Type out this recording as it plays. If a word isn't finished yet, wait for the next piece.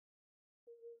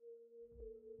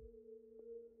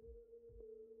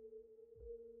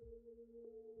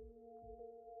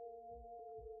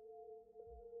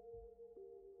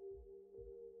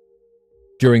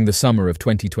During the summer of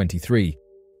 2023,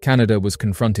 Canada was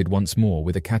confronted once more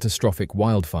with a catastrophic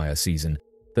wildfire season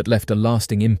that left a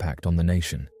lasting impact on the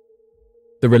nation.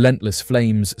 The relentless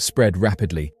flames spread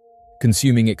rapidly,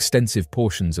 consuming extensive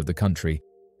portions of the country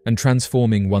and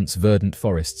transforming once verdant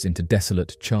forests into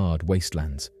desolate, charred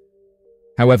wastelands.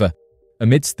 However,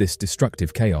 amidst this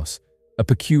destructive chaos, a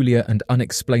peculiar and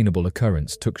unexplainable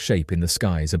occurrence took shape in the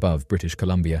skies above British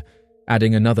Columbia,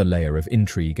 adding another layer of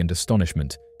intrigue and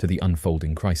astonishment to the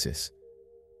unfolding crisis.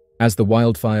 As the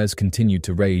wildfires continued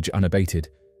to rage unabated,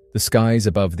 the skies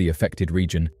above the affected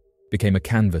region became a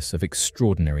canvas of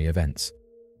extraordinary events.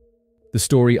 The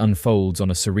story unfolds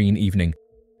on a serene evening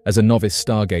as a novice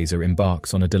stargazer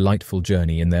embarks on a delightful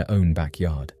journey in their own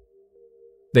backyard.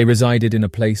 They resided in a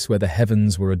place where the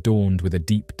heavens were adorned with a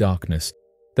deep darkness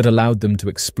that allowed them to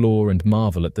explore and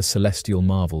marvel at the celestial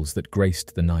marvels that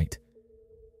graced the night.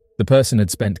 The person had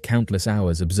spent countless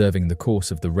hours observing the course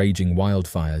of the raging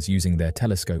wildfires using their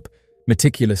telescope,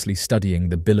 meticulously studying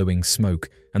the billowing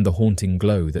smoke and the haunting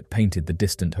glow that painted the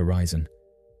distant horizon.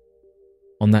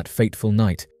 On that fateful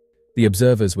night, the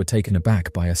observers were taken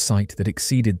aback by a sight that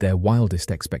exceeded their wildest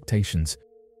expectations.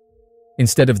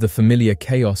 Instead of the familiar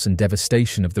chaos and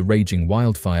devastation of the raging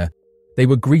wildfire, they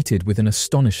were greeted with an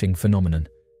astonishing phenomenon,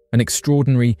 an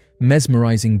extraordinary,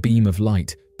 mesmerizing beam of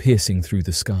light piercing through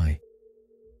the sky.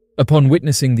 Upon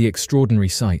witnessing the extraordinary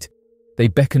sight, they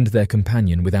beckoned their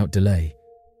companion without delay,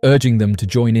 urging them to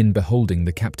join in beholding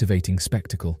the captivating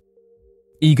spectacle.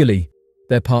 Eagerly,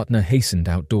 their partner hastened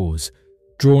outdoors,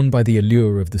 drawn by the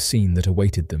allure of the scene that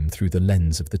awaited them through the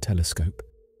lens of the telescope.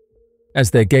 As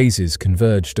their gazes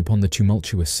converged upon the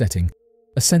tumultuous setting,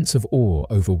 a sense of awe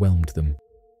overwhelmed them.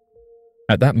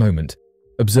 At that moment,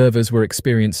 observers were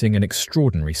experiencing an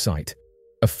extraordinary sight,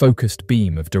 a focused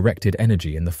beam of directed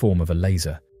energy in the form of a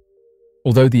laser.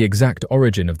 Although the exact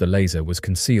origin of the laser was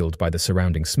concealed by the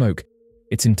surrounding smoke,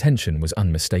 its intention was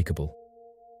unmistakable.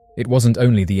 It wasn't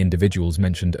only the individuals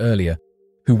mentioned earlier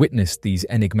who witnessed these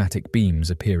enigmatic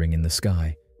beams appearing in the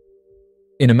sky.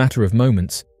 In a matter of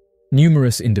moments,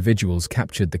 numerous individuals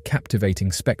captured the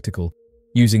captivating spectacle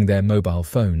using their mobile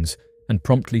phones and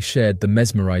promptly shared the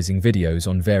mesmerizing videos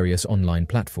on various online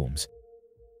platforms.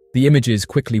 The images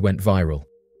quickly went viral.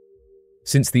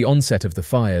 Since the onset of the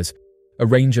fires, a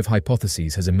range of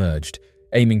hypotheses has emerged,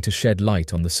 aiming to shed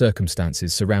light on the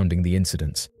circumstances surrounding the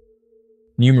incidents.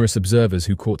 Numerous observers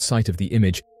who caught sight of the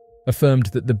image affirmed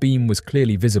that the beam was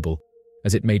clearly visible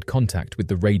as it made contact with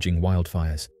the raging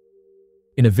wildfires.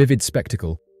 In a vivid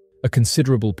spectacle, a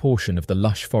considerable portion of the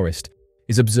lush forest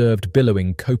is observed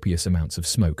billowing copious amounts of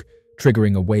smoke,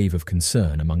 triggering a wave of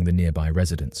concern among the nearby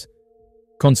residents.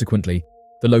 Consequently,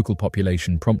 the local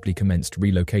population promptly commenced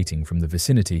relocating from the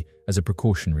vicinity as a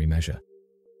precautionary measure.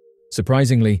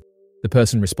 Surprisingly, the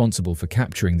person responsible for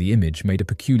capturing the image made a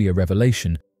peculiar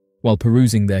revelation while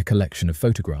perusing their collection of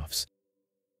photographs.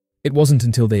 It wasn't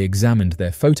until they examined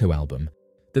their photo album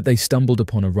that they stumbled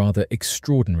upon a rather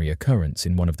extraordinary occurrence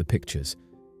in one of the pictures,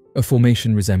 a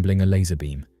formation resembling a laser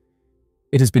beam.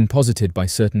 It has been posited by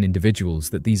certain individuals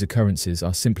that these occurrences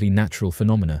are simply natural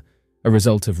phenomena, a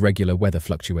result of regular weather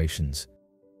fluctuations.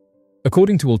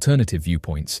 According to alternative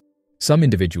viewpoints, some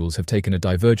individuals have taken a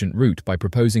divergent route by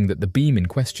proposing that the beam in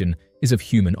question is of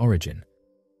human origin.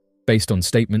 Based on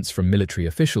statements from military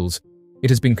officials,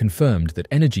 it has been confirmed that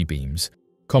energy beams,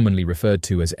 commonly referred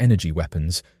to as energy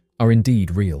weapons, are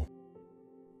indeed real.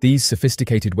 These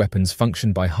sophisticated weapons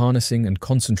function by harnessing and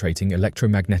concentrating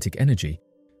electromagnetic energy,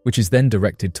 which is then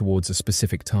directed towards a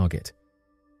specific target.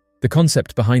 The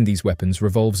concept behind these weapons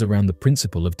revolves around the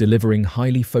principle of delivering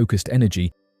highly focused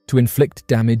energy to inflict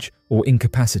damage or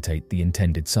incapacitate the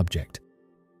intended subject.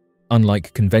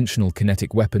 Unlike conventional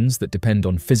kinetic weapons that depend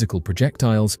on physical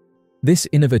projectiles, this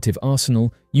innovative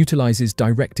arsenal utilizes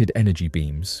directed energy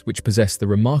beams, which possess the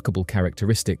remarkable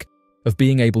characteristic of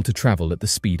being able to travel at the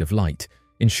speed of light,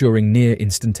 ensuring near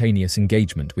instantaneous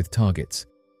engagement with targets.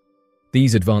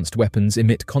 These advanced weapons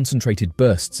emit concentrated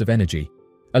bursts of energy,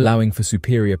 allowing for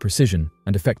superior precision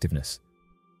and effectiveness.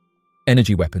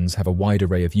 Energy weapons have a wide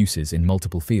array of uses in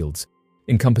multiple fields,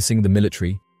 encompassing the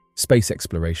military, space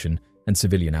exploration, and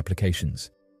civilian applications.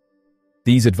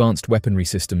 These advanced weaponry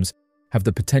systems have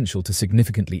the potential to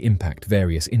significantly impact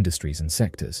various industries and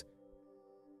sectors.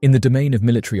 In the domain of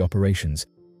military operations,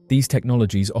 these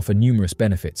technologies offer numerous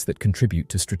benefits that contribute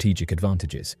to strategic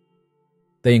advantages.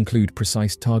 They include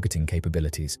precise targeting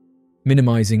capabilities,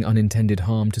 minimizing unintended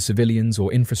harm to civilians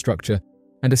or infrastructure,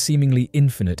 and a seemingly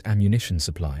infinite ammunition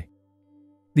supply.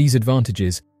 These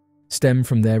advantages stem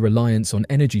from their reliance on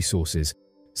energy sources,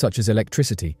 such as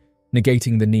electricity,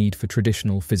 negating the need for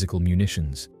traditional physical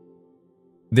munitions.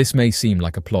 This may seem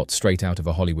like a plot straight out of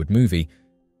a Hollywood movie,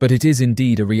 but it is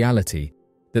indeed a reality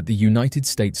that the United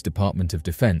States Department of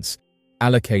Defense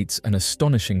allocates an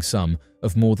astonishing sum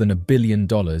of more than $1 billion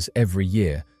every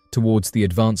year towards the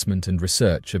advancement and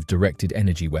research of directed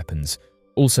energy weapons,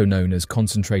 also known as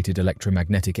concentrated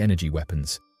electromagnetic energy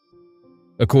weapons.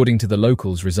 According to the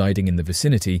locals residing in the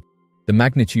vicinity, the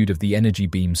magnitude of the energy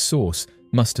beam's source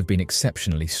must have been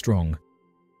exceptionally strong.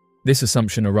 This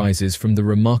assumption arises from the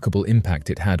remarkable impact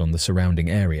it had on the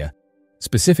surrounding area,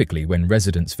 specifically when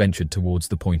residents ventured towards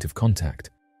the point of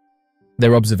contact.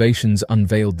 Their observations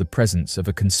unveiled the presence of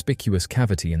a conspicuous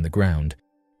cavity in the ground,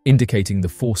 indicating the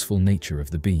forceful nature of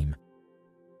the beam.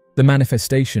 The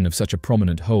manifestation of such a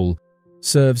prominent hole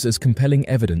serves as compelling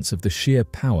evidence of the sheer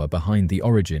power behind the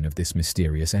origin of this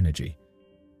mysterious energy.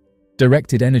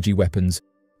 Directed energy weapons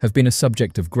have been a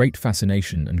subject of great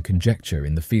fascination and conjecture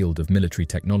in the field of military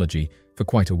technology for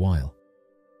quite a while.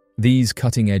 These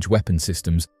cutting-edge weapon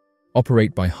systems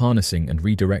operate by harnessing and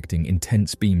redirecting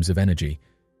intense beams of energy,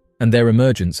 and their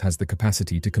emergence has the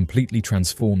capacity to completely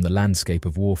transform the landscape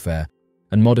of warfare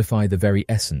and modify the very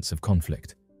essence of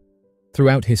conflict.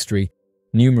 Throughout history,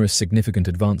 numerous significant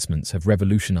advancements have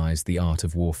revolutionized the art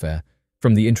of warfare,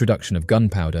 from the introduction of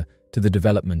gunpowder to the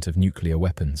development of nuclear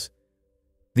weapons.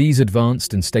 These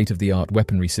advanced and state-of-the-art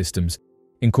weaponry systems,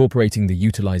 incorporating the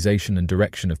utilization and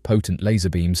direction of potent laser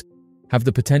beams, have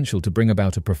the potential to bring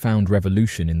about a profound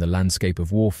revolution in the landscape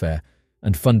of warfare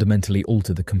and fundamentally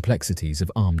alter the complexities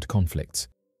of armed conflicts.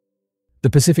 The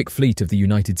Pacific Fleet of the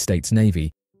United States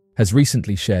Navy has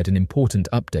recently shared an important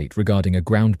update regarding a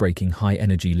groundbreaking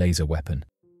high-energy laser weapon.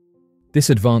 This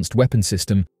advanced weapon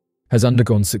system has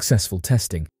undergone successful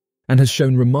testing and has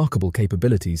shown remarkable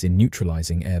capabilities in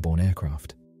neutralizing airborne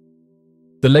aircraft.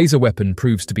 The laser weapon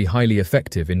proves to be highly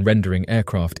effective in rendering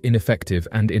aircraft ineffective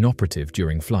and inoperative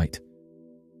during flight.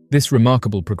 This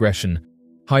remarkable progression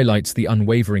highlights the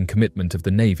unwavering commitment of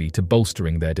the Navy to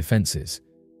bolstering their defenses.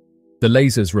 The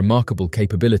laser's remarkable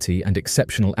capability and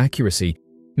exceptional accuracy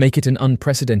make it an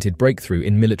unprecedented breakthrough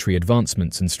in military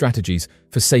advancements and strategies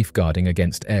for safeguarding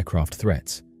against aircraft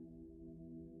threats.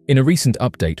 In a recent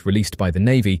update released by the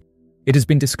Navy, it has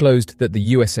been disclosed that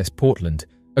the USS Portland,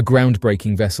 a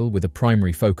groundbreaking vessel with a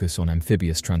primary focus on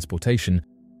amphibious transportation,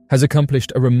 has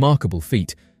accomplished a remarkable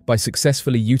feat by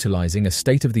successfully utilizing a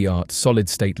state-of-the-art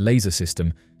solid-state laser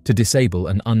system to disable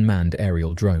an unmanned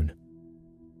aerial drone.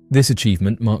 This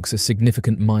achievement marks a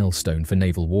significant milestone for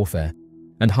naval warfare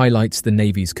and highlights the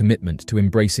Navy's commitment to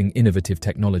embracing innovative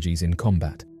technologies in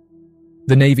combat.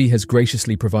 The Navy has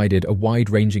graciously provided a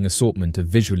wide-ranging assortment of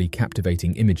visually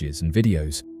captivating images and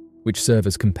videos, which serve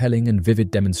as compelling and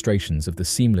vivid demonstrations of the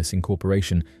seamless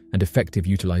incorporation and effective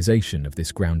utilization of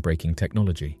this groundbreaking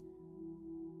technology.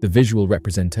 The visual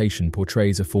representation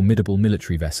portrays a formidable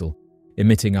military vessel,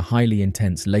 emitting a highly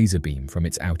intense laser beam from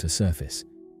its outer surface.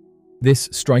 This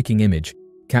striking image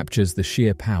captures the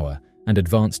sheer power and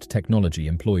advanced technology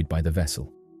employed by the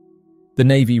vessel. The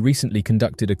Navy recently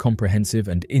conducted a comprehensive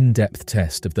and in-depth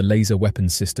test of the laser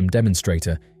weapons system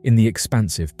demonstrator in the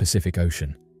expansive Pacific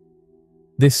Ocean.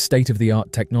 This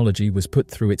state-of-the-art technology was put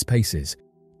through its paces,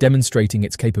 demonstrating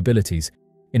its capabilities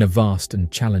in a vast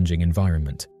and challenging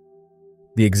environment.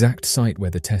 The exact site where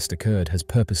the test occurred has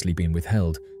purposely been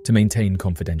withheld to maintain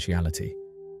confidentiality.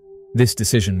 This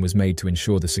decision was made to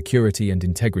ensure the security and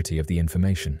integrity of the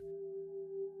information.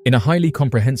 In a highly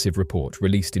comprehensive report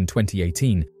released in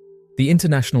 2018, the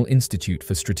International Institute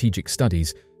for Strategic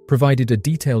Studies provided a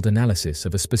detailed analysis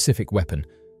of a specific weapon,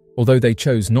 although they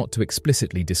chose not to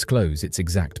explicitly disclose its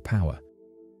exact power.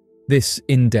 This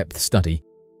in-depth study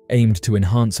aimed to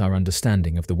enhance our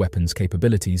understanding of the weapon's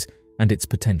capabilities and its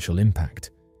potential impact.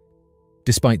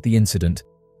 Despite the incident,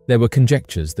 there were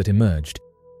conjectures that emerged,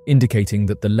 indicating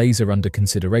that the laser under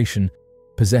consideration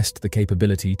possessed the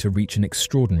capability to reach an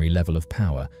extraordinary level of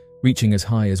power, reaching as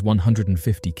high as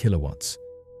 150 kilowatts.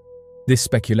 This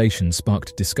speculation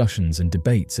sparked discussions and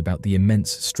debates about the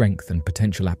immense strength and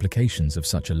potential applications of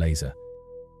such a laser.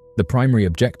 The primary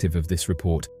objective of this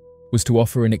report was to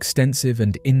offer an extensive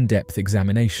and in-depth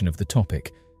examination of the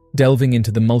topic, delving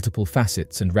into the multiple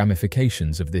facets and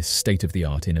ramifications of this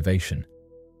state-of-the-art innovation.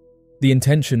 The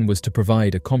intention was to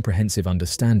provide a comprehensive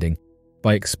understanding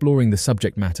by exploring the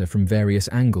subject matter from various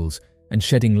angles and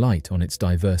shedding light on its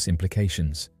diverse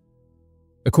implications.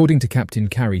 According to Captain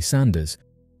Carrie Sanders,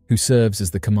 who serves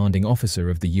as the commanding officer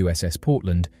of the USS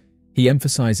Portland, he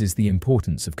emphasizes the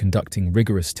importance of conducting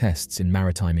rigorous tests in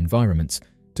maritime environments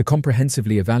to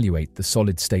comprehensively evaluate the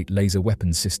solid-state laser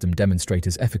weapons system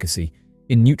demonstrator's efficacy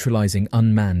in neutralizing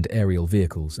unmanned aerial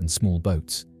vehicles and small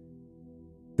boats.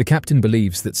 The captain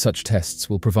believes that such tests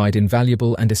will provide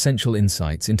invaluable and essential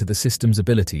insights into the system's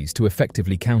abilities to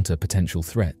effectively counter potential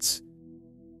threats.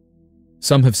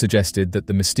 Some have suggested that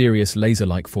the mysterious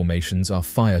laser-like formations are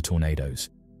fire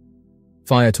tornadoes.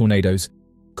 Fire tornadoes,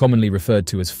 commonly referred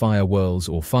to as fire whirls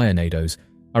or firenadoes,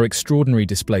 are extraordinary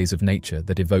displays of nature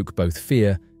that evoke both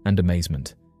fear and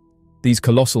amazement. These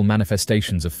colossal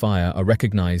manifestations of fire are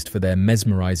recognized for their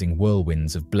mesmerizing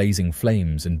whirlwinds of blazing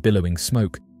flames and billowing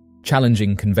smoke,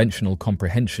 challenging conventional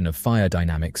comprehension of fire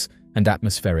dynamics and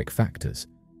atmospheric factors.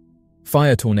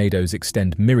 Fire tornadoes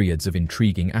extend myriads of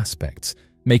intriguing aspects,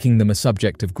 making them a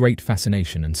subject of great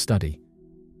fascination and study.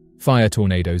 Fire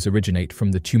tornadoes originate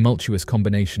from the tumultuous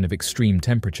combination of extreme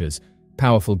temperatures,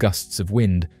 powerful gusts of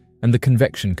wind, and the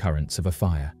convection currents of a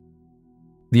fire.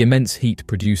 The immense heat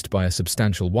produced by a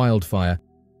substantial wildfire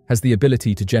has the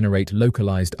ability to generate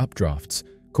localized updrafts,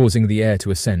 causing the air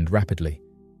to ascend rapidly.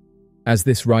 As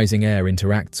this rising air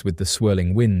interacts with the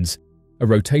swirling winds, a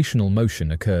rotational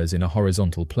motion occurs in a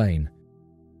horizontal plane.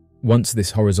 Once this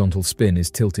horizontal spin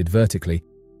is tilted vertically,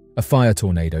 a fire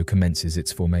tornado commences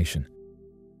its formation.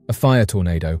 A fire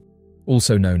tornado,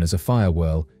 also known as a fire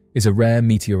whirl, is a rare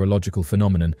meteorological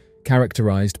phenomenon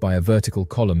characterized by a vertical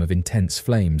column of intense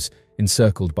flames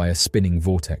encircled by a spinning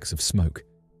vortex of smoke.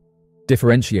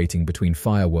 Differentiating between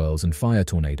fire whirls and fire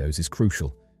tornadoes is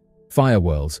crucial. Fire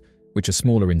whirls, which are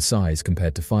smaller in size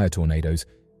compared to fire tornadoes,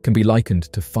 can be likened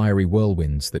to fiery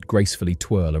whirlwinds that gracefully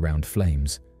twirl around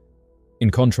flames. In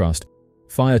contrast,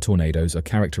 fire tornadoes are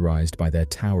characterized by their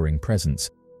towering presence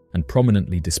and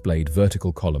prominently displayed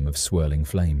vertical column of swirling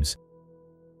flames.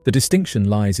 The distinction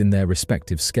lies in their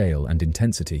respective scale and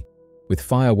intensity, with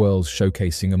fire whirls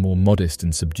showcasing a more modest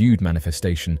and subdued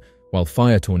manifestation, while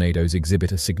fire tornadoes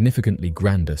exhibit a significantly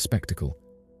grander spectacle.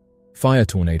 Fire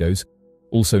tornadoes,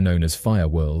 also known as fire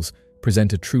whirls,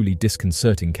 present a truly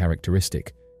disconcerting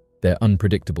characteristic: their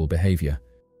unpredictable behavior.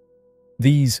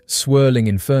 These swirling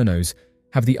infernos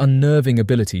have the unnerving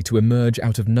ability to emerge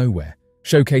out of nowhere,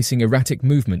 showcasing erratic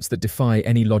movements that defy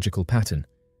any logical pattern.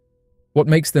 What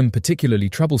makes them particularly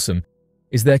troublesome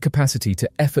is their capacity to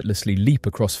effortlessly leap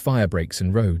across fire breaks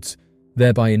and roads,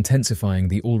 thereby intensifying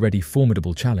the already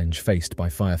formidable challenge faced by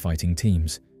firefighting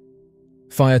teams.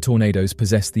 Fire tornadoes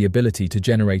possess the ability to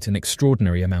generate an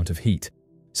extraordinary amount of heat,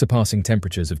 surpassing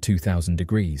temperatures of 2,000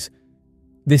 degrees.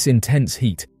 This intense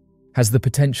heat has the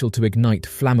potential to ignite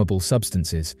flammable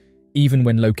substances, even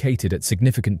when located at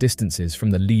significant distances from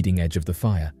the leading edge of the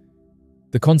fire.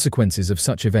 The consequences of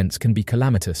such events can be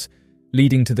calamitous,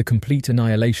 leading to the complete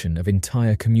annihilation of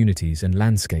entire communities and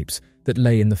landscapes that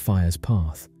lay in the fire's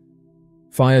path.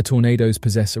 Fire tornadoes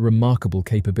possess a remarkable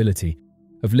capability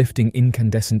of lifting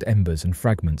incandescent embers and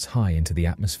fragments high into the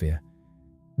atmosphere.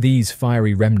 These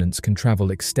fiery remnants can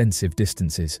travel extensive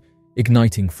distances,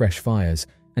 igniting fresh fires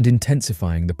and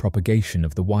intensifying the propagation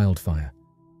of the wildfire.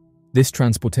 This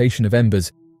transportation of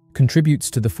embers contributes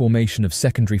to the formation of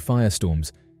secondary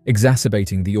firestorms,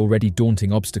 exacerbating the already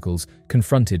daunting obstacles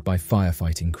confronted by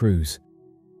firefighting crews.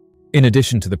 In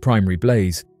addition to the primary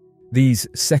blaze, these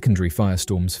secondary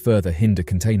firestorms further hinder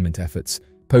containment efforts,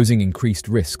 posing increased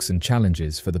risks and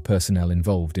challenges for the personnel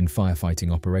involved in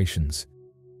firefighting operations.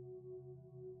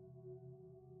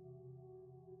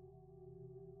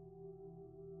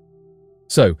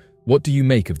 So, what do you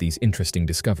make of these interesting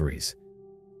discoveries?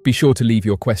 Be sure to leave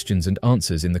your questions and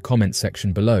answers in the comments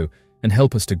section below and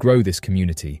help us to grow this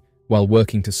community while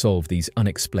working to solve these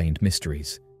unexplained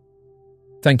mysteries.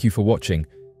 Thank you for watching,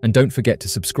 and don't forget to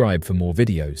subscribe for more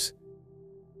videos.